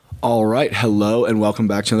All right. Hello, and welcome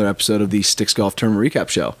back to another episode of the Sticks Golf Tournament Recap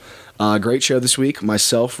Show. Great show this week.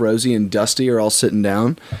 Myself, Rosey, and Dusty are all sitting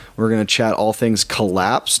down. We're going to chat all things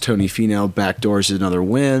collapse. Tony Finau backdoors another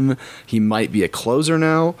win. He might be a closer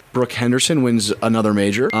now. Brook Henderson wins another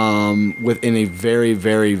major within a very,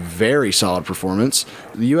 very, very solid performance.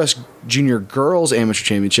 The U.S. Junior Girls Amateur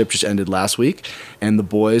Championship just ended last week, and the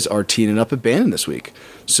boys are teeing it up at Bandon this week.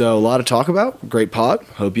 So a lot to talk about. Great pod.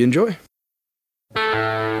 Hope you enjoy.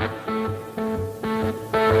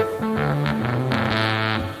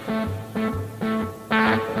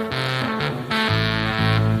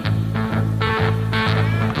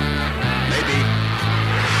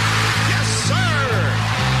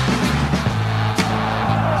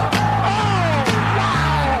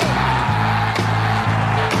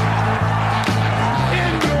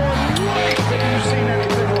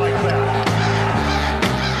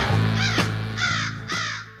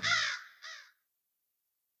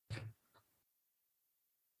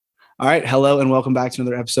 All right. Hello, and welcome back to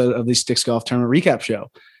another episode of the Sticks Golf Tournament Recap Show.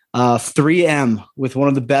 3M with one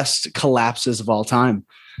of the best collapses of all time.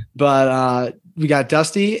 But we got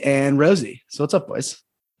Dusty and Rosey. So what's up, boys?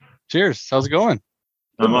 Cheers. How's it going?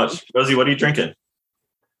 Not much. Rosey, what are you drinking?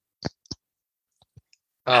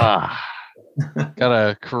 Got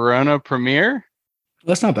a Corona Premier.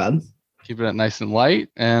 That's not bad. Keeping it nice and light.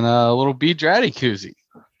 And a little B Dratty koozie.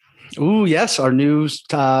 Ooh, yes. Our new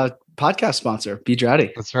podcast sponsor, B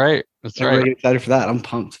Dratty. That's right. That's I'm right. really excited for that. I'm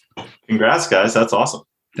pumped. Congrats, guys. That's awesome.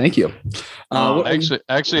 Thank you. I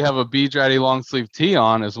actually have a B Dratty long sleeve tee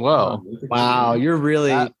on as well. Wow, you're really.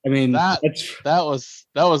 That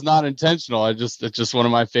was not intentional. It's just one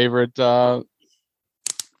of my favorite.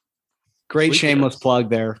 Great shameless plug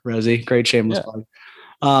there, Rosey. Great shameless plug.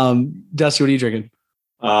 Dusty, what are you drinking?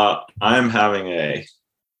 I'm having a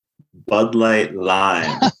Bud Light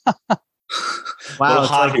Lime. Wow,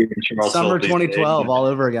 it's like summer 2012 all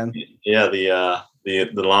over again. Yeah, the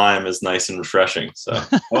lime is nice and refreshing. So,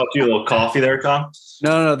 how about you? A little coffee there, Tom?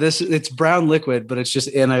 No. It's brown liquid, but it's just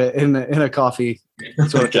in a coffee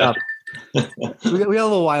sort of cup. We got a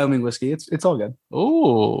little Wyoming whiskey. It's all good.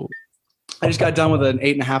 Oh, I just got done with an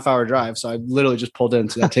 8.5 hour drive, so I literally just pulled in.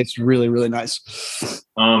 So that tastes really, really nice.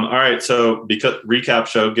 All right. So, because recap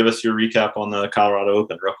show, give us your recap on the Colorado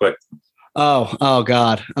Open, real quick. Oh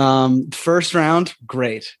God. First round,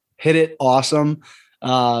 great. Hit it awesome.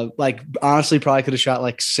 Honestly, probably could have shot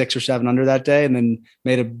like 6 or 7 under that day and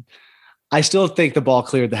then I still think the ball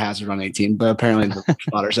cleared the hazard on 18, but apparently the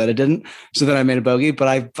spotter said it didn't. So then I made a bogey, but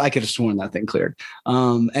I could have sworn that thing cleared.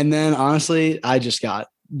 And then honestly, I just got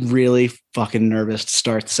really fucking nervous to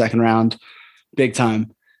start the second round big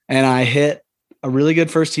time. And I hit a really good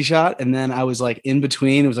first tee shot. And then I was like in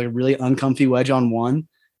between, it was like a really uncomfy wedge on one.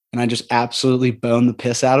 And I just absolutely boned the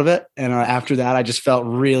piss out of it. And after that, I just felt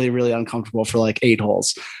really, really uncomfortable for like 8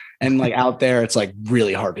 holes. And like out there, it's like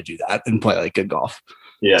really hard to do that and play like good golf.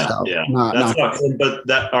 Yeah, so, yeah.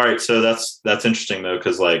 All right. So that's interesting though,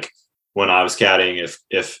 because like when I was caddying,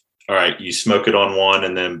 if all right, you smoke it on one,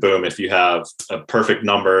 and then boom, if you have a perfect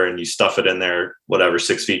number and you stuff it in there, whatever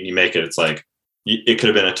 6 feet, and you make it, it's like it could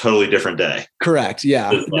have been a totally different day. Correct.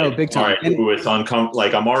 Yeah. No, big time. All right, it's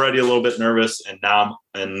like I'm already a little bit nervous, and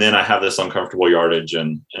then I have this uncomfortable yardage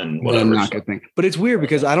and whatever. Not good thing. But it's weird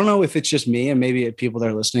because I don't know if it's just me and maybe people that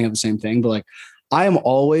are listening have the same thing, but like I am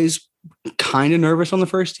always kind of nervous on the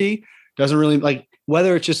first tee. Doesn't really like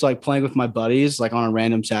whether it's just like playing with my buddies like on a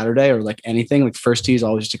random Saturday or like anything. Like first tee is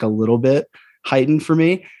always just like a little bit heightened for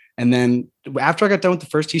me. And then after I got done with the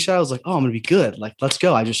first tee shot, I was like, oh, I'm going to be good. Like, let's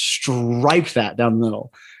go. I just striped that down the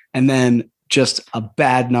middle. And then just a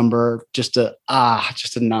bad number, just a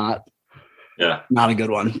not a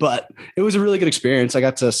good one. But it was a really good experience. I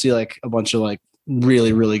got to see like a bunch of like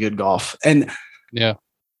really, really good golf. And yeah,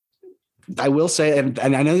 I will say, and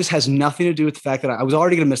I know this has nothing to do with the fact that I was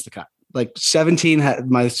already going to miss the cut. Like 17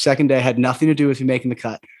 my second day had nothing to do with me making the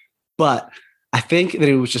cut. But I think that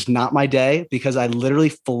it was just not my day because I literally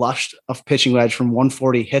flushed a pitching wedge from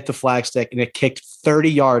 140, hit the flagstick, and it kicked 30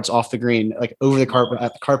 yards off the green, like over the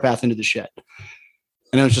cart path into the shit.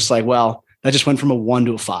 And it was just like, well, that just went from a 1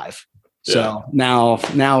 to a 5. Yeah. So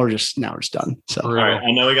now we're just done. So all right,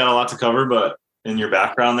 I know we got a lot to cover, but in your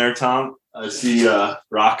background there, Tom, I see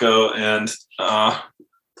Rocco and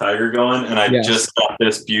Tiger going, and I just got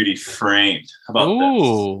this beauty framed. How about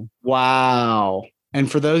this? Wow. And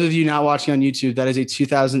for those of you not watching on YouTube, that is a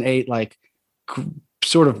 2008 like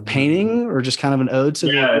sort of painting or just kind of an ode to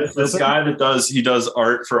it's this guy that does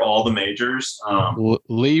art for all the majors.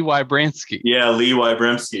 Lee Wybranski. Yeah, Lee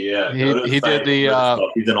Wybranski. Yeah, he did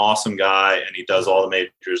the. He's an awesome guy, and he does all the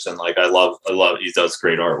majors. And like I love. He does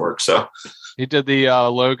great artwork. So he did the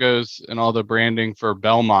logos and all the branding for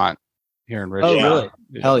Belmont here in Richmond. Oh, really?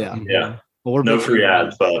 Yeah. Hell yeah! Yeah. Well, no free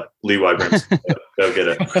ads, but Lee Wybranski. Go get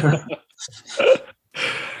it.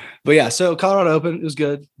 But yeah, so Colorado Open, it was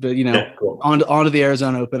good. But, cool. on to the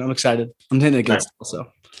Arizona Open. I'm excited. I'm hitting it against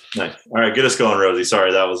also. Nice. All right, get us going, Rosey.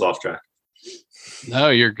 Sorry, that was off track. No,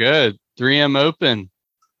 you're good. 3M Open.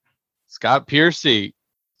 Scott Piercy.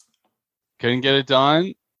 Couldn't get it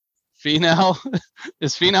done. Finau.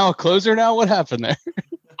 Is Finau a closer now? What happened there?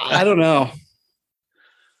 I don't know.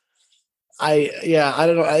 I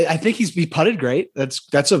don't know. I think he putted great.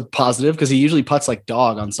 That's a positive because he usually putts like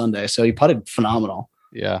dog on Sunday. So he putted phenomenal.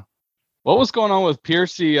 Yeah. What was going on with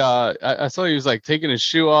Piercy? I saw he was like taking his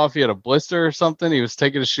shoe off. He had a blister or something. He was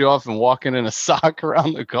taking his shoe off and walking in a sock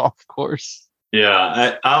around the golf course.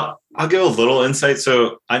 Yeah, I'll give a little insight.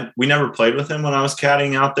 So we never played with him when I was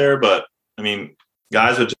caddying out there, but I mean,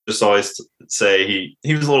 guys would just always say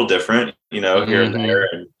he was a little different, here and there,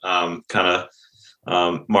 and kind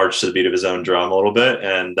of marched to the beat of his own drum a little bit,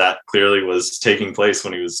 and that clearly was taking place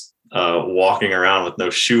when he was walking around with no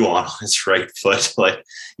shoe on his right foot. Like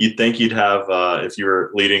you'd think you'd have, if you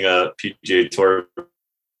were leading a PGA Tour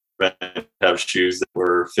event, have shoes that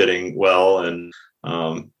were fitting well and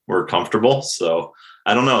were comfortable. So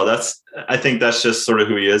I don't know. I think that's just sort of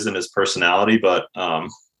who he is and his personality. But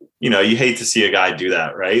you hate to see a guy do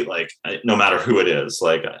that, right? Like no matter who it is.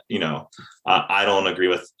 Like I don't agree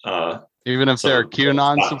with. Even if they're a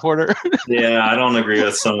QAnon supporter. Yeah, I don't agree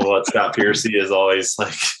with some of what Scott Piercy is always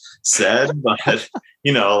like said, but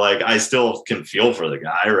like I still can feel for the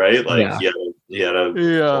guy, right? Like he had a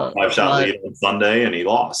 5-shot lead on Sunday and he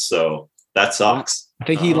lost, so that sucks. I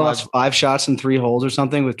think he lost 5 shots in 3 holes or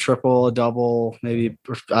something with triple, a double, maybe.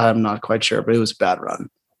 I'm not quite sure, but it was a bad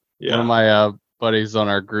run. Yeah. One of my buddies on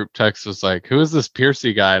our group text was like, "Who is this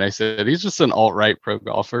Piercy guy?" And I said, "He's just an alt-right pro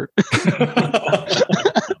golfer."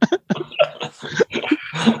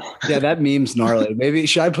 Yeah, that meme's gnarly. Maybe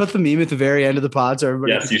should I put the meme at the very end of the pod so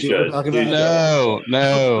everybody? Yes, you should. No.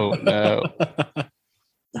 No,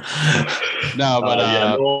 but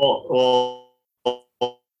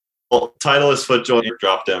Titleist FootJoy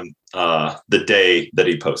dropped him the day that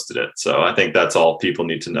he posted it, so I think that's all people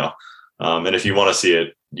need to know. And if you want to see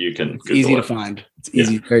it, you can. It's easy to find. It's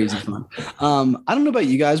easy, very easy to find. I don't know about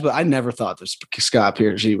you guys, but I never thought this Scott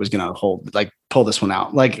Piercy was going to pull this one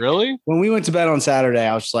out. Like, really? When we went to bed on Saturday,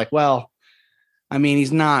 I was just like, well, I mean,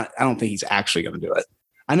 he's not. I don't think he's actually going to do it.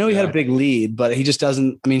 I know he had a big lead, but he just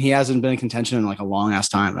doesn't. I mean, he hasn't been in contention in like a long ass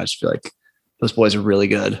time. I just feel like those boys are really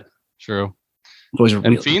good. True. Boys are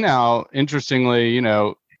and Finau, interestingly,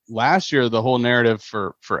 last year the whole narrative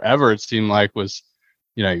for forever it seemed like was,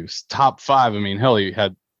 he was top 5. I mean, hell, he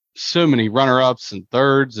had so many runner-ups and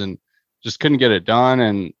thirds and just couldn't get it done.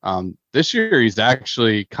 And this year he's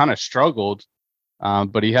actually kind of struggled,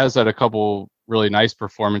 but he has had a couple really nice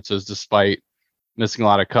performances despite missing a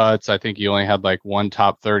lot of cuts. I think he only had like 1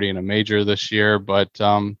 top 30 in a major this year, but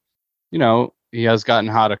he has gotten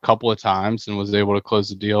hot a couple of times and was able to close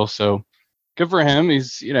the deal. So good for him.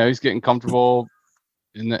 He's getting comfortable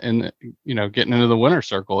in the getting into the winner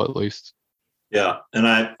circle at least. Yeah, and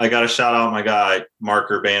I got to shout out my guy Mark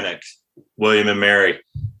Urbanek, William and Mary.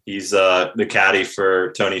 He's the caddy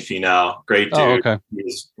for Tony Finau. Great dude. Oh, okay.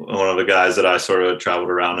 He's one of the guys that I sort of traveled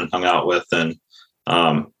around and hung out with. And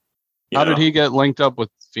how did he get linked up with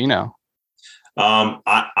Finau?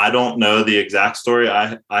 I don't know the exact story.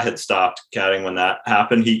 I had stopped caddying when that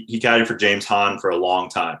happened. He caddied for James Hahn for a long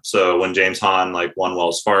time. So when James Hahn won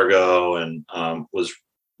Wells Fargo and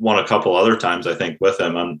won a couple other times, I think, with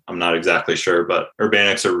him. I'm not exactly sure, but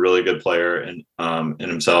Urbanek's a really good player in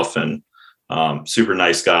himself and super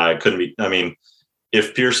nice guy. Couldn't be. I mean,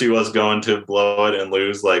 if Piercy was going to blow it and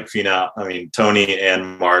lose like Finau, I mean, Tony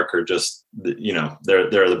and Mark are just, they're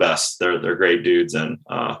the best. They're great dudes, and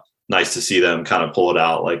nice to see them kind of pull it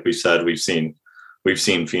out. Like we said, we've seen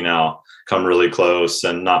Finau come really close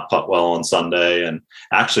and not putt well on Sunday. And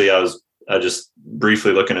actually, I just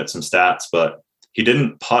briefly looking at some stats, but he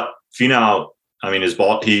didn't putt. Finau, I mean, his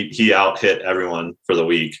ball, he out hit everyone for the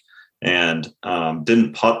week and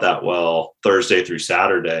didn't putt that well Thursday through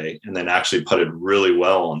Saturday, and then actually putted really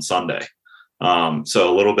well on Sunday. So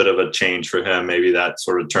a little bit of a change for him. Maybe that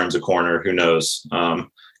sort of turns a corner. Who knows?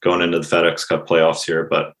 Going into the FedEx Cup playoffs here,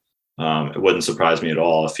 but it wouldn't surprise me at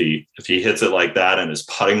all if he hits it like that and is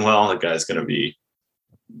putting well. The guy's going to be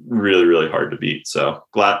really, really hard to beat. So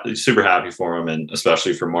super happy for him, and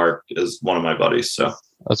especially for Mark is one of my buddies. So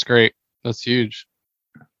that's great. That's huge.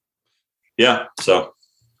 Yeah. So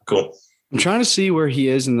cool. I'm trying to see where he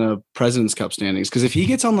is in the President's Cup standings, because if he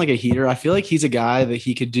gets on like a heater, I feel like he's a guy that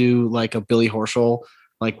he could do like a Billy Horschel,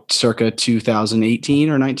 like circa 2018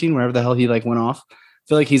 or 19, wherever the hell he like went off. I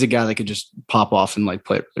feel like he's a guy that could just pop off and like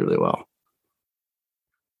play really, really well.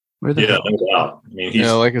 No doubt. I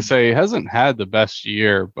mean, like I say, he hasn't had the best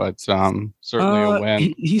year, but certainly a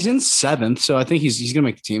win. He's in 7th, so I think he's gonna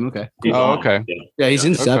make the team. Okay. Cool. Okay. Yeah, he's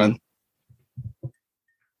in 7th.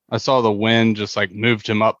 I saw the win just like moved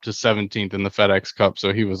him up to 17th in the FedEx Cup,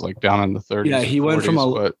 so he was like down in the 30s. Yeah, he went from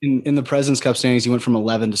in the President's Cup standings. He went from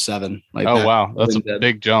 11 to 7. Like, wow, that's a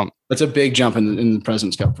big jump. That's a big jump in the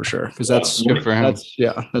President's Cup for sure, because that's good for him.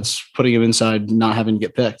 That's putting him inside not having to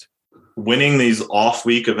get picked. Winning these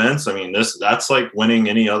off-week events, I mean, that's like winning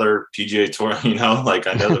any other PGA Tour. You know, like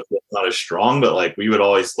I know that it's not as strong, but like we would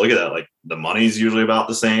always look at that. Like the money's usually about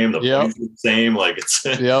the same, the points are the same. Like it's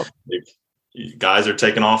like, guys are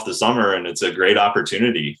taking off the summer, and it's a great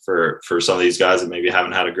opportunity for some of these guys that maybe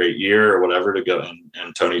haven't had a great year or whatever to go.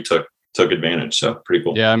 And Tony took advantage. So pretty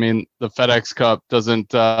cool. Yeah, I mean the FedEx Cup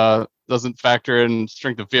doesn't factor in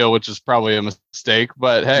strength of field, which is probably a mistake.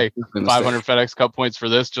 But hey, 500 FedEx Cup points for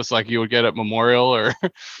this, just like you would get at Memorial or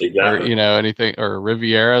anything or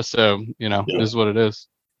Riviera. So this is what it is.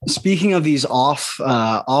 Speaking of these off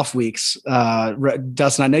weeks,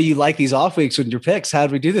 Dustin, I know you like these off weeks with your picks. How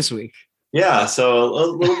did we do this week? Yeah, so a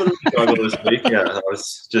little bit of a struggle this week. Yeah, I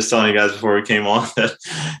was just telling you guys before we came on that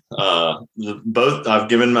both I've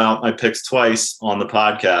given out my picks twice on the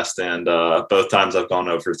podcast, and both times I've gone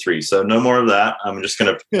over 3. So no more of that. I'm just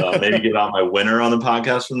going to maybe give out my winner on the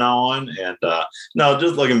podcast from now on. And no,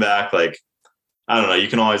 just looking back, like I don't know, you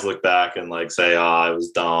can always look back and like say, I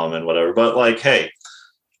was dumb and whatever. But like, hey,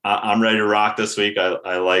 I'm ready to rock this week.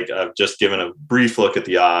 I've just given a brief look at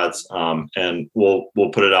the odds, and we'll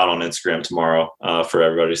put it out on Instagram tomorrow for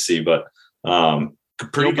everybody to see. But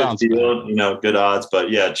pretty good deal, good odds. But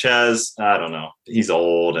yeah, Ches, I don't know, he's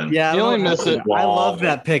old and he only missed it. I love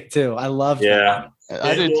that pick too. I love. Yeah,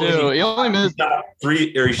 I did too. He only missed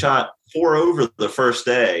 3, or he shot 4 over the first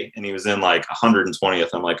day, and he was in like 120th.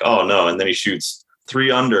 I'm like, oh no, and then he shoots 3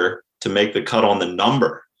 under to make the cut on the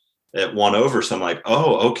number at 1 over. So I'm like,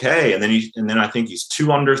 oh, okay. And then I think he's 2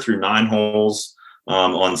 under through 9 holes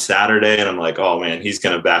on Saturday. And I'm like, oh man, he's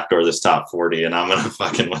going to backdoor this top 40 and I'm going to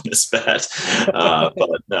fucking win this bet.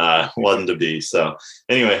 But wasn't to be. So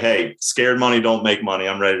anyway, hey, scared money don't make money.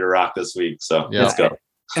 I'm ready to rock this week. So let's go.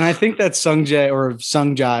 And I think that Sungjay or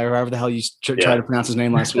however the hell you try to pronounce his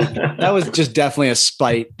name last week, that was just definitely a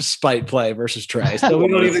spite play versus Trey. So we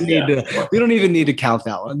don't even need to count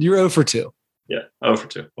that one. You're 0 for 2. Yeah, 0 for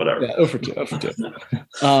 2, whatever. Yeah, 0 for 2, 0 for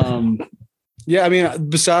 2. Yeah, I mean,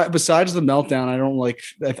 besides the meltdown, I don't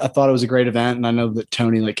I thought it was a great event, and I know that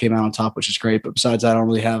Tony came out on top, which is great. But besides that, I don't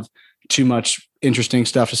really have too much interesting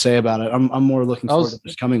stuff to say about it. I'm more looking forward to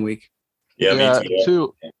this coming week. Yeah, me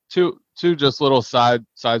too. Two just little side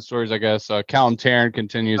stories, I guess. Callum Tarrant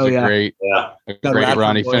continues a great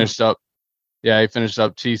run. He finished up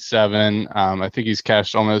T7. I think he's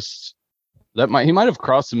cashed almost. He might have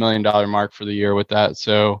crossed the $1 million mark for the year with that.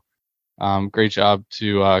 So great job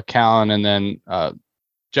to Callan. And then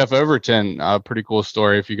Jeff Overton, pretty cool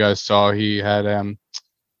story. If you guys saw, he had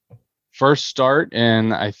first start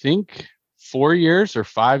in, I think, 4 years or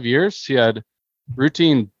 5 years. He had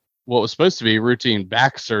what was supposed to be routine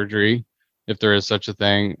back surgery, if there is such a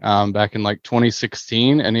thing, back in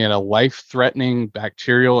 2016. And he had a life-threatening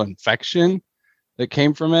bacterial infection that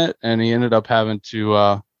came from it. And he ended up having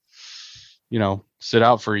to sit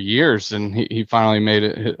out for years, and he finally made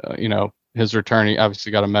it, his return. He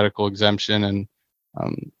obviously got a medical exemption, and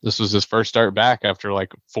this was his first start back after a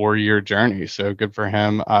 4-year journey. So good for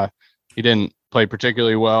him. He didn't play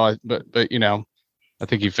particularly well, but I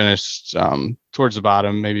think he finished towards the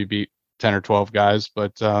bottom, maybe beat 10 or 12 guys,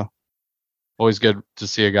 but always good to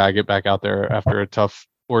see a guy get back out there after a tough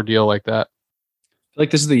ordeal like that. I feel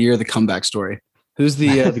like this is the year of the comeback story. Who's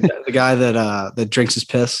the guy that drinks his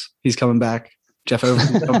piss? He's coming back. Jeff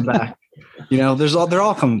Overton's coming back. They're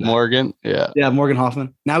all coming back. Morgan, yeah, Morgan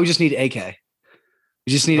Hoffman. Now we just need AK.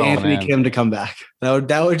 We just need Anthony Kim to come back. That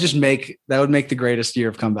would make the greatest year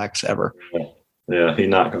of comebacks ever. Yeah, he's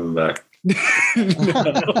not coming back. No,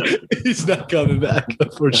 he's not coming back,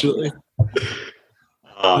 unfortunately.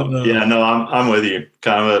 I'm with you.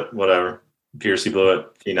 Kind of whatever. Piercy blew it.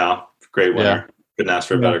 Great winner. Yeah. Couldn't ask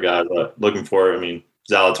for a better guy, but looking forward. I mean,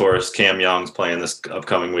 Zalatoris, Cam Young's playing this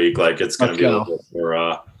upcoming week. It's going to be a little bit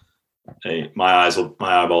more my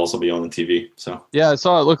eyeballs will be on the TV. So yeah, I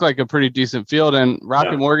saw it looked like a pretty decent field, and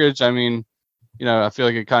Rocket Mortgage. I mean, I feel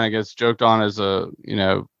like it kind of gets joked on as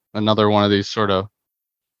another one of these sort of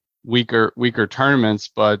weaker tournaments,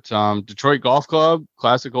 but Detroit Golf Club,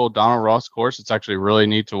 classic old Donald Ross course. It's actually really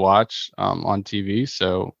neat to watch on TV.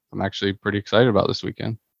 So I'm actually pretty excited about this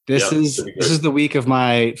weekend. This is the week of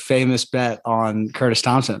my famous bet on Curtis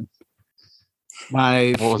Thompson.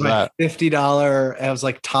 What was that? $50. It was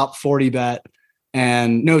like top 40 bet,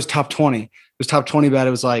 and no, it was top 20. It was top 20 bet. It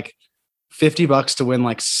was like $50 to win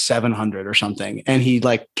like 700 or something, and he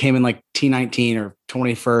like came in like T19 or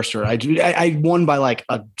 21st, or I won by like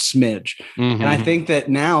a smidge. And I think that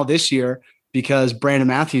now this year, because Brandon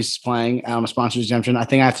Matthews is playing on a sponsored exemption, I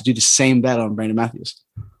think I have to do the same bet on Brandon Matthews.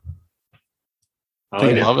 I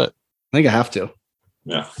love it. I think I have to.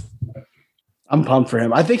 Yeah. I'm pumped for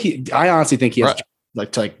him. I honestly think he has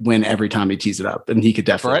to win every time he tees it up, and he could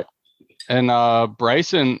definitely. And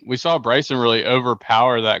Bryson, we saw Bryson really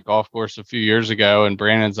overpower that golf course a few years ago, and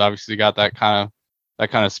Brandon's obviously got that kind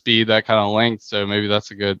of speed, that kind of length. So maybe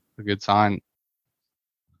that's a good sign.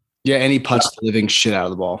 Yeah, and he putts the living shit out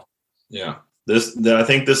of the ball. Yeah, I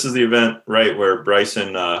think this is the event, right, where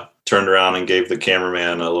Bryson turned around and gave the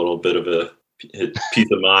cameraman a little bit of a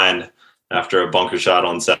peace of mind after a bunker shot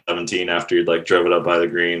on 17 after you'd like drove it up by the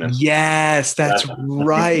green. And yes, that's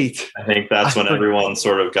right. I think that's when everyone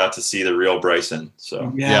sort of got to see the real Bryson.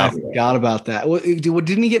 So yeah. I forgot about that. Well,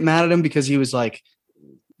 didn't he get mad at him because he was like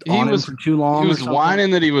on him for too long? He was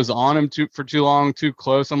whining that he was on him for too long, too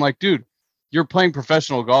close. I'm like, dude, you're playing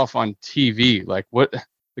professional golf on TV. Like, what?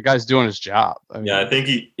 The guy's doing his job. I mean, I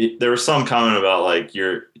think there was some comment about like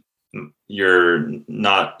you're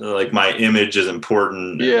not, like, my image is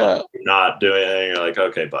important. Yeah. Like, you're not doing anything. You're like,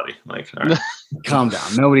 okay, buddy. Like, all right. Calm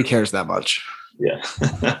down. Nobody cares that much. Yeah.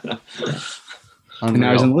 And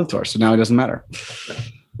now he's in the Live Tour, so now it doesn't matter.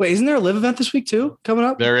 Wait, isn't there a Live event this week too coming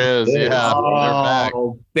up? There is. Yeah.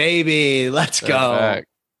 Oh, baby. Let's go. Back.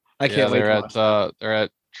 I can't wait. They're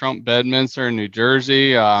at Trump Bedminster in New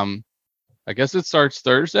Jersey. I guess it starts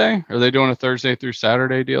Thursday. Are they doing a Thursday through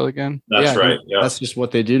Saturday deal again? That's right. Yeah. That's just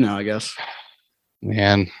what they do now, I guess.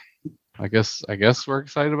 Man, I guess we're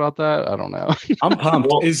excited about that. I don't know. I'm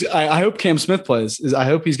pumped. I hope Cam Smith plays. I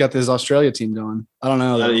hope he's got this Australia team going. I don't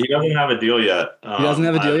know. He doesn't have a deal yet. He doesn't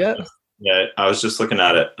have a deal yet? Yeah, I was just looking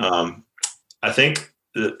at it. I think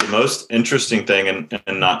the most interesting thing,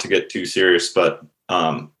 and not to get too serious, but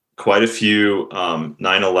quite a few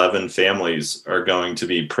 9/11 families are going to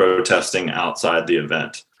be protesting outside the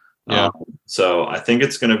event. Yeah. So I think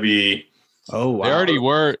it's going to be. Oh, wow.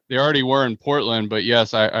 They already were in Portland, but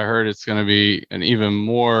yes, I heard it's going to be an even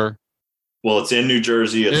more. Well, it's in New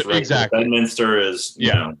Jersey. It's right. Exactly. Bedminster is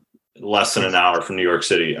less than an hour from New York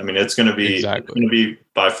City. I mean, it's going to be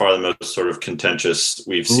by far the most sort of contentious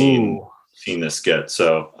we've seen this get.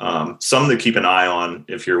 So something to keep an eye on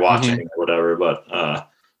if you're watching or whatever. But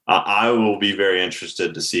I will be very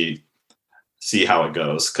interested to see how it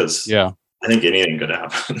goes, because I think anything could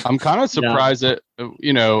happen. I'm kind of surprised that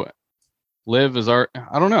Live is I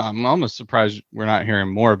don't know. I'm almost surprised we're not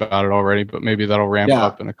hearing more about it already, but maybe that'll ramp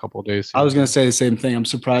up in a couple of days. I was going to say the same thing. I'm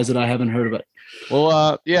surprised that I haven't heard of it.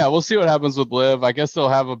 Well, we'll see what happens with Live. I guess they'll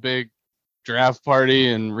have a big draft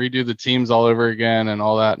party and redo the teams all over again and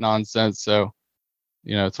all that nonsense. So,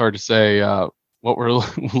 it's hard to say what we're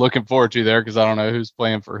looking forward to there, because I don't know who's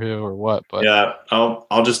playing for who or what. But yeah,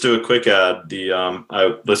 I'll just do a quick ad.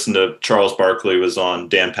 I listened to Charles Barkley was on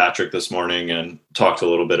Dan Patrick this morning and talked a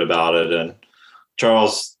little bit about it. And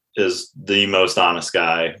Charles is the most honest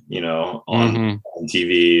guy, on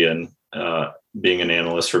TV and being an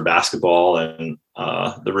analyst for basketball. And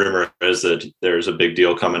the rumor is that there's a big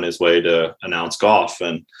deal coming his way to announce golf,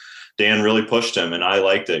 and Dan really pushed him, and I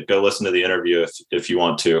liked it. Go listen to the interview if you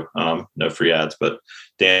want to. No free ads, but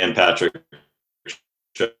Dan Patrick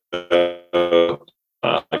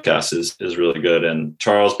podcast is really good. And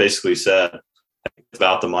Charles basically said, it's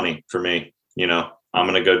about the money for me. I'm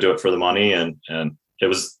going to go do it for the money. And it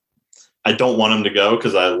was, I don't want him to go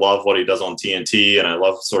because I love what he does on TNT, and I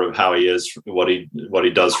love sort of how he is, what he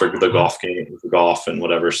does for the golf game, for golf and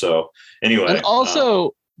whatever. So anyway, and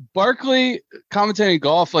also Barkley commentating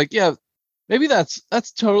golf, like, maybe that's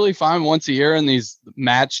totally fine once a year in these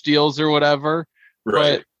match deals or whatever.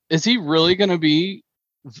 Right. But is he really going to be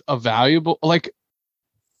a valuable? Like,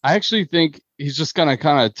 I actually think he's just going to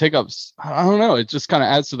kind of take up. I don't know. It just kind of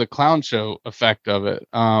adds to the clown show effect of it.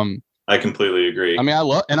 I completely agree. I mean, I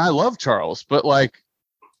love Charles, but like,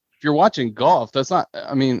 if you're watching golf, that's not.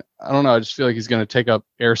 I mean, I don't know. I just feel like he's going to take up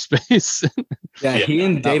airspace. Yeah, he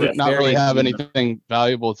and David not really have anything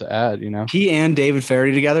valuable to add, He and David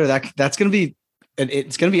Ferry together, that's going to be,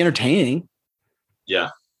 it's going to be entertaining. Yeah.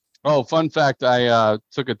 Oh, fun fact. I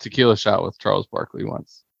took a tequila shot with Charles Barkley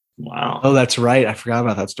once. Wow. Oh, that's right. I forgot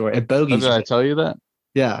about that story. At Bogies. Did I tell you that?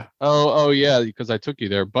 Yeah. Oh yeah, because I took you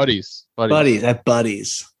there. Buddies. At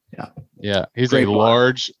Buddies. Yeah. Yeah. He's Great a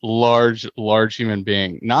large human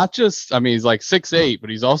being. Not just, he's like 6'8", but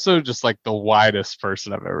he's also just like the widest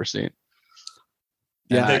person I've ever seen.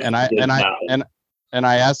 Yeah. And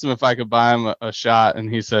I asked him if I could buy him a shot,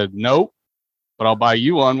 and he said, nope, but I'll buy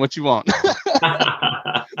you one. What you want?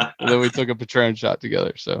 And then we took a Patron shot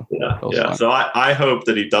together. So yeah. So I hope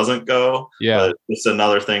that he doesn't go. Yeah. But it's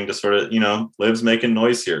another thing to sort of, Liv's making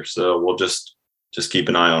noise here. So we'll just keep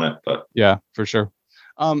an eye on it. But yeah, for sure.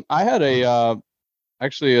 I had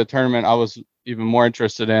actually a tournament I was even more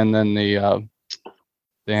interested in than the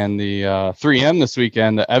 3M this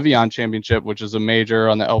weekend, the Evian Championship, which is a major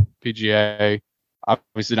on the LPGA.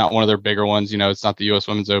 Obviously not one of their bigger ones. It's not the U.S.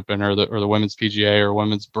 Women's Open or the Women's PGA or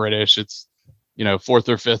Women's British. It's fourth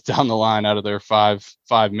or fifth down the line out of their five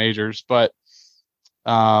majors. But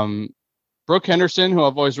Brook Henderson, who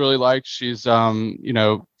I've always really liked, she's from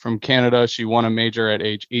Canada. She won a major at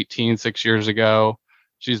age 18 6 years ago.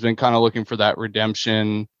 She's been kind of looking for that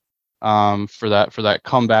redemption, for that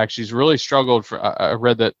comeback. She's really struggled. I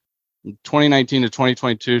read that 2019 to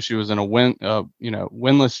 2022 she was in a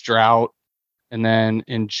winless drought, and then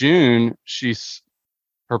in June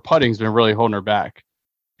her putting's been really holding her back.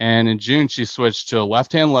 And in June, she switched to a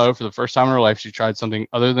left-hand low for the first time in her life. She tried something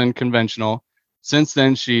other than conventional. Since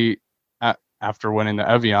then, after winning the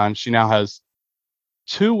Evian, she now has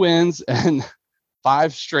 2 wins and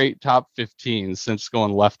 5 straight top 15s since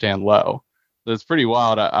going left-hand low. So it's pretty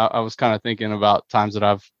wild. I was kind of thinking about times that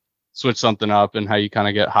I've switched something up and how you kind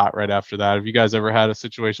of get hot right after that. Have you guys ever had a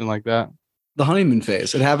situation like that? The honeymoon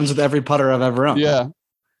phase. It happens with every putter I've ever owned. Yeah.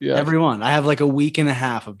 Yeah. Everyone. I have like a week and a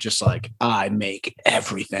half of just like, I make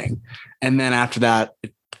everything. And then after that,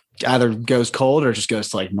 it either goes cold or just goes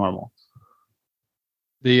to like normal.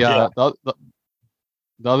 The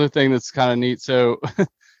other thing that's kind of neat. So I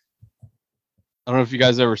don't know if you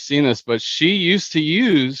guys ever seen this, but she used to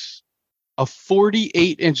use a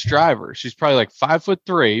 48-inch driver. She's probably like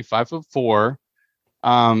 5'3",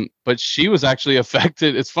 5'4". But she was actually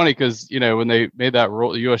affected. It's funny because, when they made that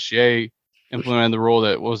rule, the USGA implemented the rule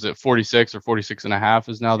that, what was it, 46 or 46 and a half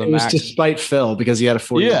is now the max. It was despite Phil because he had a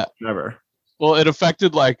 48 driver. Well, it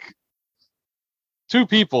affected like 2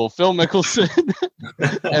 people, Phil Mickelson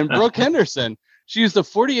and Brook Henderson. She used a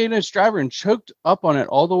 48-inch driver and choked up on it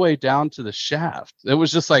all the way down to the shaft. It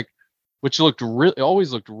was just like, which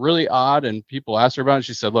always looked really odd. And people asked her about it.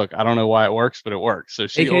 She said, look, I don't know why it works, but it works. So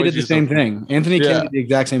she did the same thing. Anthony Kim did the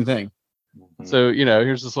exact same thing. So,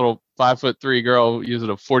 here's this little 5'3" girl using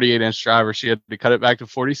a 48-inch driver. She had to cut it back to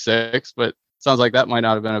 46, but sounds like that might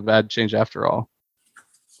not have been a bad change after all.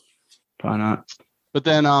 Probably not. But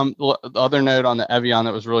then the other note on the Evian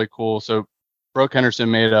that was really cool. So Brook Henderson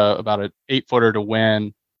made about an 8-footer to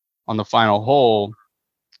win on the final hole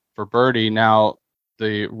for birdie. Now,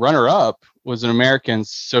 the runner-up was an American,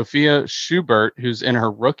 Sophia Schubert, who's in her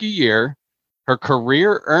rookie year. Her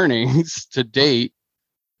career earnings to date,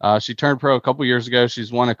 she turned pro a couple years ago.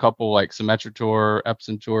 She's won a couple like Symetra Tour,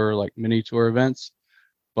 Epson Tour, like mini tour events.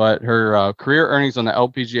 But her career earnings on the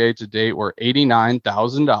LPGA to date were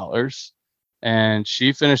 $89,000. And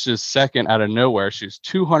she finishes second out of nowhere. She's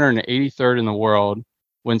 283rd in the world,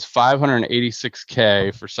 wins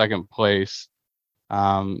 $586K for second place.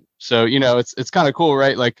 So, it's kind of cool,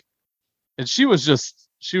 right? Like, and she was just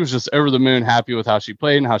over the moon happy with how she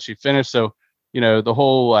played and how she finished. So, the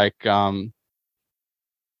whole like,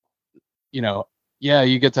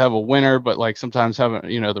 you get to have a winner, but like sometimes having,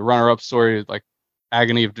 the runner-up story is like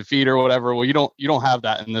agony of defeat or whatever. Well, you don't have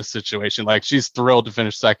that in this situation. Like, she's thrilled to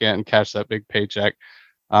finish second and catch that big paycheck.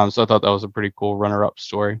 So I thought that was a pretty cool runner-up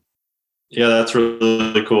story. Yeah, that's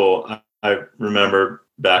really cool. I remember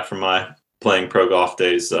back from my playing pro golf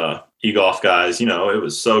days, e-golf guys, it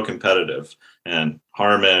was so competitive, and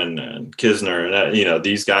Harmon and Kisner and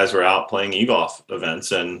these guys were out playing e-golf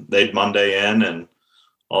events, and they'd Monday in, and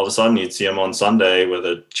all of a sudden you'd see them on Sunday with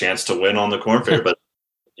a chance to win on the Corn Fair. But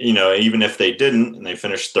even if they didn't and they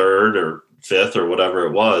finished 3rd or 5th or whatever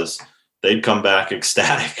it was, they'd come back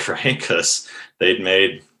ecstatic, right? Because they'd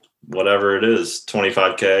made whatever it is,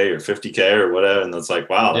 25K or 50K or whatever, and it's like,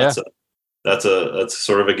 wow, that's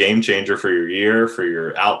sort of a game changer for your year, for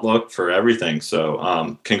your outlook, for everything.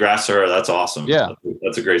 So congrats to her. That's awesome. Yeah.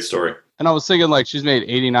 That's a great story. And I was thinking, like, she's made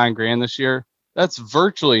 $89,000 this year. that's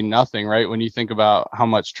virtually nothing, right? When you think about how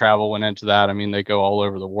much travel went into that. I mean, they go all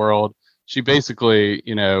over the world. She basically,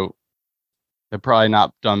 had probably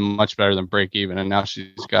not done much better than break even, and now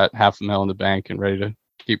she's got $500,000 in the bank and ready to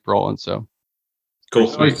keep rolling. So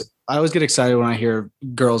cool. I always get excited when I hear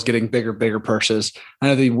girls getting bigger purses. I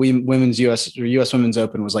know the women's US Women's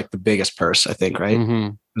Open was like the biggest purse, I think, right? Mm-hmm.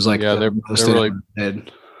 It was like they're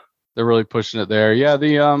really pushing it there. Yeah,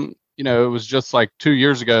 it was just like 2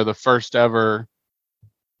 years ago, the first ever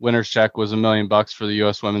winner's check was $1 million for the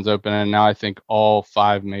US Women's Open, and now I think all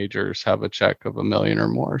 5 majors have a check of $1 million or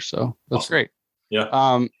more. So that's awesome. Great.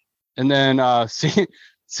 Yeah. And then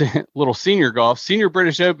little senior golf, Senior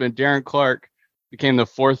British Open, Darren Clarke became the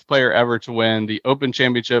 4th player ever to win the Open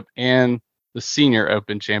Championship and the Senior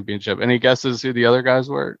Open Championship. Any guesses who the other guys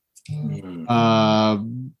were? Bernhard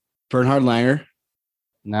Langer.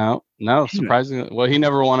 No, surprisingly. Well, he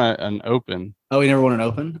never won an Open. Oh, he never won an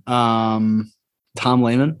Open? Tom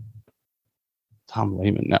Lehman? Tom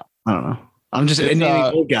Lehman, no. I don't know. I'm just naming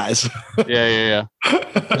old guys. Yeah.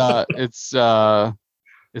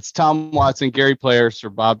 It's Tom Watson, Gary Player, Sir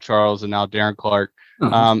Bob Charles, and now Darren Clarke.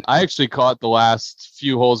 I actually caught the last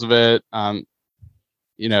few holes of it.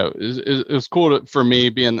 It was cool for me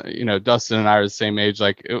being, Dustin and I are the same age.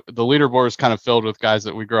 Like the leaderboard was kind of filled with guys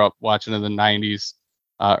that we grew up watching in the 90s.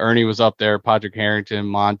 Ernie was up there, Patrick Harrington,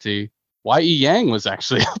 Monty. Y.E. Yang was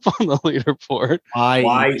actually up on the leaderboard.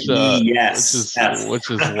 Yes.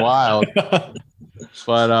 Which is wild.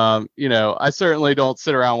 But, I certainly don't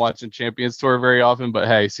sit around watching Champions Tour very often. But,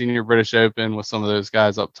 hey, Senior British Open with some of those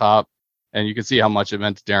guys up top. And you can see how much it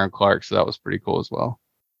meant to Darren Clarke. So that was pretty cool as well.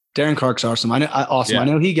 Darren Clarke's awesome. I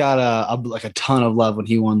know he got a ton of love when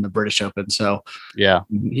he won the British Open. So, yeah,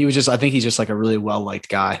 I think he's just like a really well-liked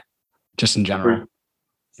guy just in general.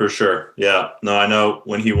 For sure. Yeah. No, I know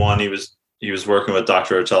when he won, he was working with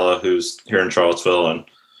Dr. Otella, who's here in Charlottesville. And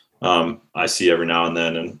I see every now and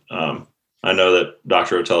then. And I know that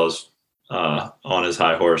Dr. Otella's on his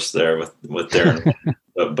high horse there with Darren,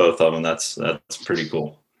 both of them. That's pretty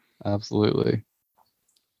cool. Absolutely.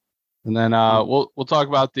 And then we'll talk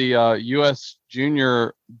about the U.S.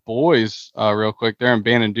 Junior boys real quick. They're in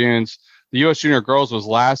Bandon Dunes. The U.S. Junior girls was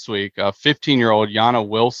last week. 15-year-old Yana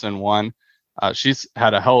Wilson won. She's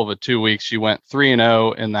had a hell of a 2 weeks. She went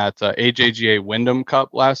 3-0 in that AJGA Wyndham Cup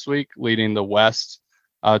last week, leading the West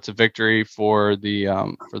to victory for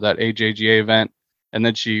that AJGA event. And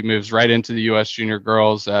then she moves right into the U.S. Junior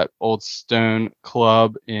girls at Old Stone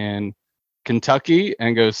Club in Kentucky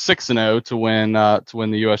and goes 6-0 to win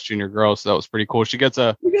the U.S. Junior girls. So that was pretty cool. She gets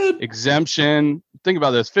a exemption. Think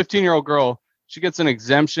about this: 15-year-old girl. She gets an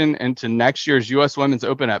exemption into next year's U.S. Women's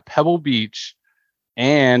Open at Pebble Beach,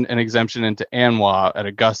 and an exemption into ANWA at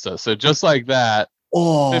Augusta. So just like that,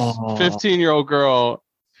 15-year-old girl,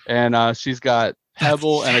 and she's got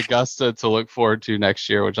Pebble and Augusta to look forward to next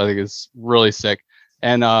year, which I think is really sick.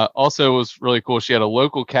 And also was really cool. She had a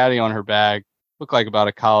local caddy on her bag, looked like about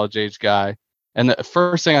a college age guy. And the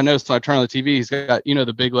first thing I noticed when I turned on the TV, he's got,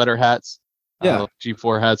 the big letter hats,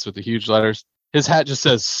 G4 hats with the huge letters. His hat just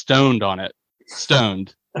says stoned on it,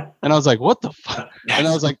 stoned. And I was like, what the fuck? And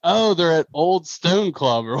I was like, oh, they're at Old Stone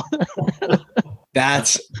Club or whatever.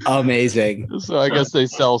 That's amazing. So I guess they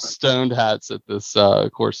sell stoned hats at this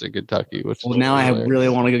course in Kentucky. Which now I really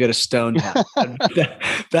want to go get a stoned hat.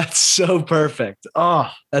 That's so perfect. Oh,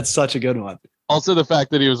 that's such a good one. Also, the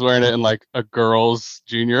fact that he was wearing it in like a girls'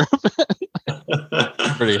 junior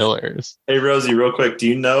event, pretty hilarious. Hey, Rosey, real quick, do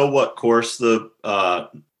you know what course the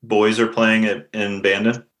boys are playing in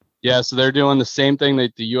Bandon? Yeah, so they're doing the same thing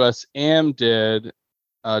that the USAM did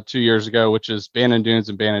 2 years ago, which is Bandon Dunes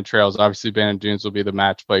and Bandon Trails. Obviously, Bandon Dunes will be the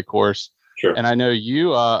match play course. Sure. And I know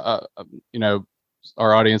you, our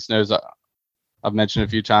audience knows I've mentioned a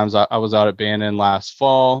few times I was out at Bandon last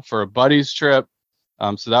fall for a buddies trip.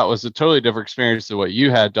 So that was a totally different experience than what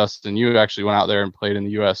you had, Dustin. You actually went out there and played in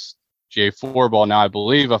the USGA 4-ball. Now, I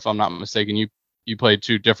believe, if I'm not mistaken, you played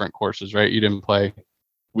 2 different courses, right? You didn't play.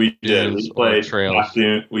 We did. We played Trails.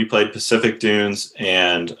 We played Pacific Dunes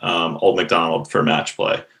and Old McDonald for match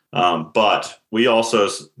play. But we also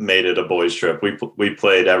made it a boys trip. We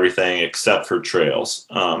played everything except for Trails.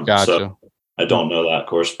 Gotcha. So I don't know that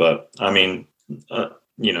course, but I mean,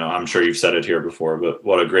 I'm sure you've said it here before, but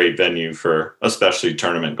what a great venue for especially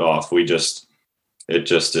tournament golf. It just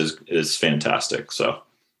is fantastic. So.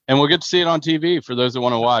 And we'll get to see it on TV for those that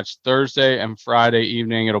want to watch. Thursday and Friday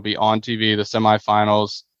evening, it'll be on TV, the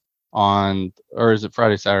semifinals or is it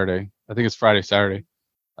Friday, Saturday? I think it's Friday, Saturday.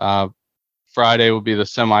 Friday will be the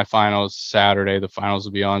semifinals. Saturday, the finals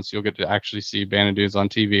will be on. So you'll get to actually see Bandon Dunes on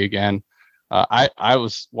TV again. I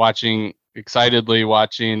was watching excitedly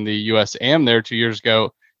watching the US Am there 2 years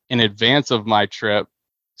ago in advance of my trip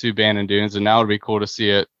to Bandon Dunes, and now it'd be cool to see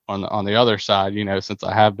it on the other side, since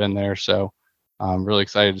I have been there. So I'm really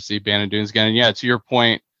excited to see Bandon Dunes again. And yeah, to your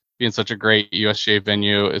point, being such a great USGA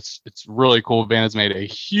venue, it's really cool. Bandon's made a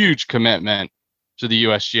huge commitment to the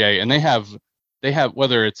USGA, and they have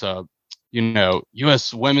whether it's a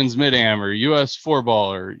US women's mid-am or US four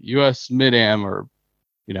ball or US mid-am or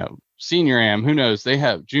senior am, who knows, they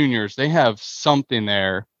have juniors, they have something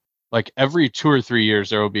there. Like every 2 or 3 years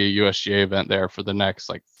there will be a USGA event there for the next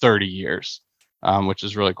 30 years, which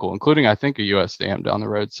is really cool, including I think a US Am down the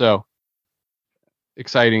road. So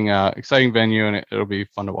exciting venue, and it'll be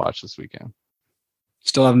fun to watch this weekend.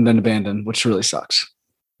 Still haven't been to Bandon, which really sucks.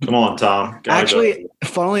 Come on, Tom. Actually,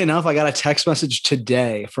 funnily enough, I got a text message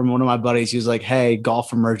today from one of my buddies. He was like, "Hey,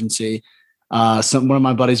 golf emergency. One of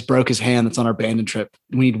my buddies broke his hand that's on our Bandon trip.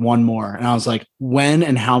 We need one more." And I was like, "When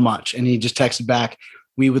and how much?" And he just texted back,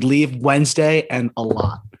 "We would leave Wednesday and a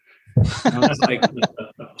lot." And I was like,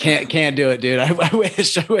 can't do it, dude. I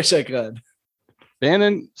wish I could.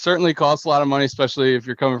 Bandon certainly costs a lot of money, especially if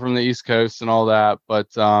you're coming from the East Coast and all that. But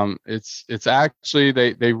it's actually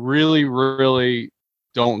they really, really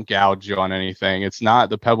don't gouge you on anything. It's not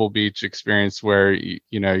the Pebble Beach experience where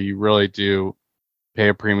you really do pay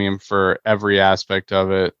a premium for every aspect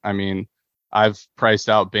of it. I mean, I've priced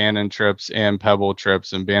out Bandon trips and Pebble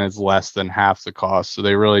trips, and Bandon's less than half the cost. So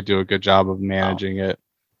they really do a good job of managing it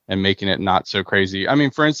and making it not so crazy. I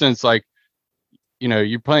mean, for instance,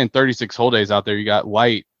 you're playing 36 hole days out there. You got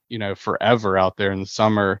light, forever out there in the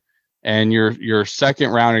summer, and your second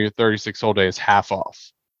round of your 36 hole day is half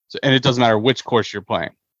off. So, and it doesn't matter which course you're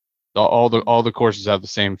playing. All the courses have the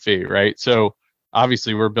same fee, right? So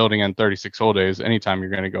obviously we're building in 36 hole days anytime you're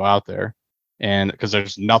going to go out there. And because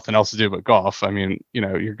there's nothing else to do but golf. I mean,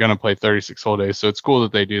 you're going to play 36 hole days. So it's cool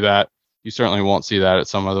that they do that. You certainly won't see that at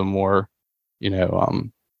some of the more,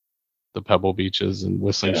 the Pebble Beaches and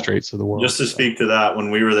Whistling Straits of the world. Just to speak to that,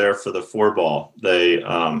 when we were there for the 4-ball, they,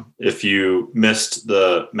 if you missed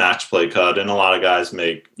the match play cut, and a lot of guys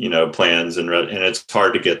make, plans and it's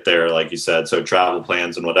hard to get there, like you said. So travel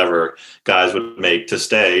plans and whatever guys would make to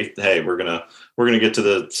stay, hey, we're going to get to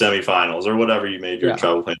the semifinals or whatever you made your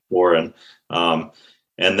travel plan for. And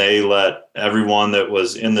they let everyone that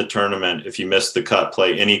was in the tournament, if you missed the cut,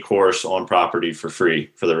 play any course on property for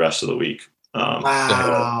free for the rest of the week.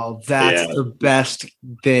 Wow, that's the best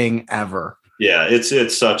thing ever. Yeah,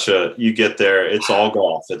 it's such you get there, it's all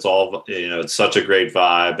golf. It's all, it's such a great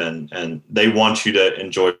vibe, and they want you to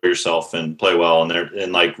enjoy yourself and play well.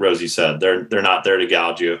 And like Rosey said, they're not there to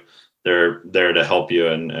gouge you. They're there to help you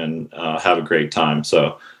and have a great time.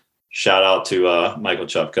 So shout out to Michael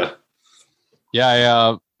Chupka.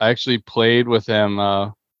 Yeah, I actually played with him.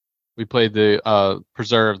 We played the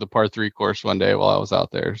Preserve, the par 3 course one day while I was out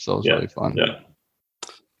there. So it was really fun. Yeah.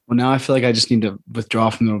 Well, now I feel like I just need to withdraw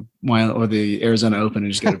from the Arizona Open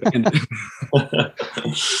and just get a Bandon.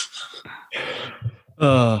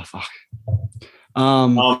 Oh, fuck.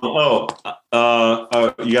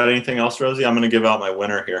 You got anything else, Rosey? I'm going to give out my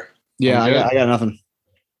winner here. Yeah, I got nothing.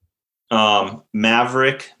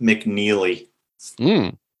 Maverick McNeely.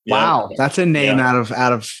 Wow, that's a name out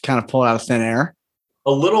of kind of pulled out of thin air.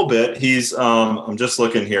 A little bit. He's I'm just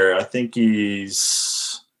looking here. I think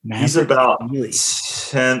he's about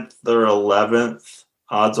 10th or 11th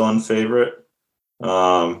odds on favorite.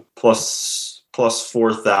 Plus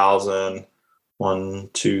 4,000. 1,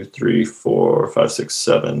 2, 3, 4, 5, 6,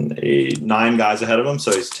 7, 8, 9 guys ahead of him.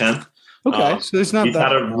 So he's 10th. Okay, so he's not. He's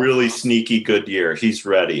had a really sneaky good year. He's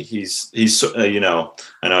ready. He's I know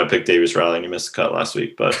I picked Davis Riley and he missed the cut last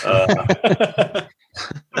week, but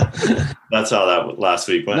that's how that last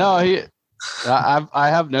week went. No, I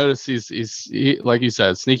have noticed he's like you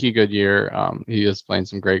said, sneaky good year. He is playing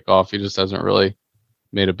some great golf. He just hasn't really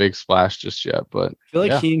made a big splash just yet. But I feel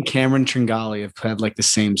like he and Cameron Tringali have had the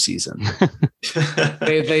same season.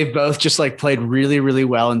 they both just played really, really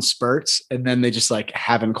well in spurts, and then they just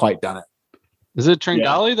haven't quite done it. Is it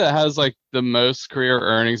Tringali that has the most career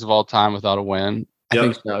earnings of all time without a win? I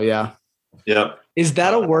think so. Yeah. Yep. Is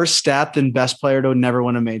that a worse stat than best player to never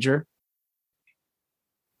win a major?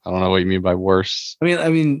 I don't know what you mean by worse. I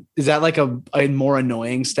mean, is that a more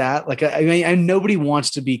annoying stat? Nobody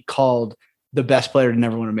wants to be called the best player to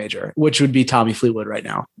never win a major, which would be Tommy Fleetwood right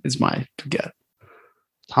now, is my get.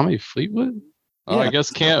 Tommy Fleetwood? Oh, Yeah. I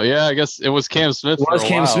guess Cam. Yeah, I guess it was Cam Smith. It was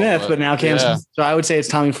Cam Smith, but now Cam Smith. So I would say it's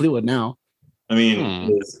Tommy Fleetwood now. I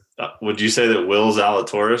mean, would you say that Will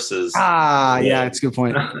Zalatoris is? Yeah, it's a good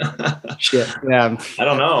point. Shit, yeah. I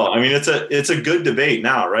don't know. I mean, it's a good debate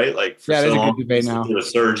now, right? Like, for it is so a long, good debate now. It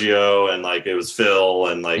was Sergio, and like it was Phil,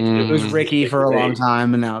 and like it was Ricky for a long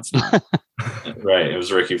time, and now it's not. Right, it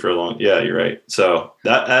was Ricky for a long. Yeah, you're right. So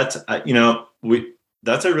that's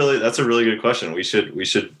that's a really good question. We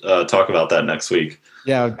should talk about that next week.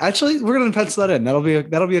 Yeah, actually, we're gonna pencil that in. That'll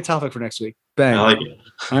be a topic for next week. Bang. I like it.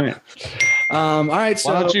 All right. All right.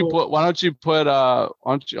 So why don't you put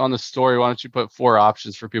on the story? Why don't you put 4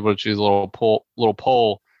 options for people to choose? A little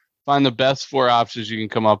poll. Find the best 4 options you can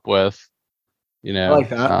come up with. You know, I like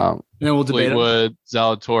that. And then we'll debate Fleetwood,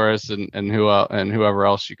 Zalatoris, and whoever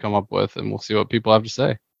else you come up with, and we'll see what people have to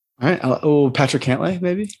say. All right. Patrick Cantlay,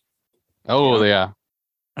 maybe. Oh yeah.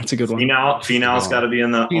 That's a good one. Finau's got to be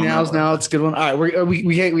in the. Finau's now. It's a good one. All right,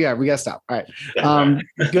 we got to stop. All right,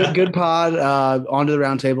 good pod. On to the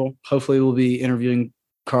round table. Hopefully, we'll be interviewing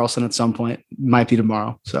Carlson at some point. Might be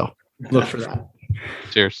tomorrow. So look for that.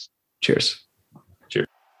 Cheers. Cheers.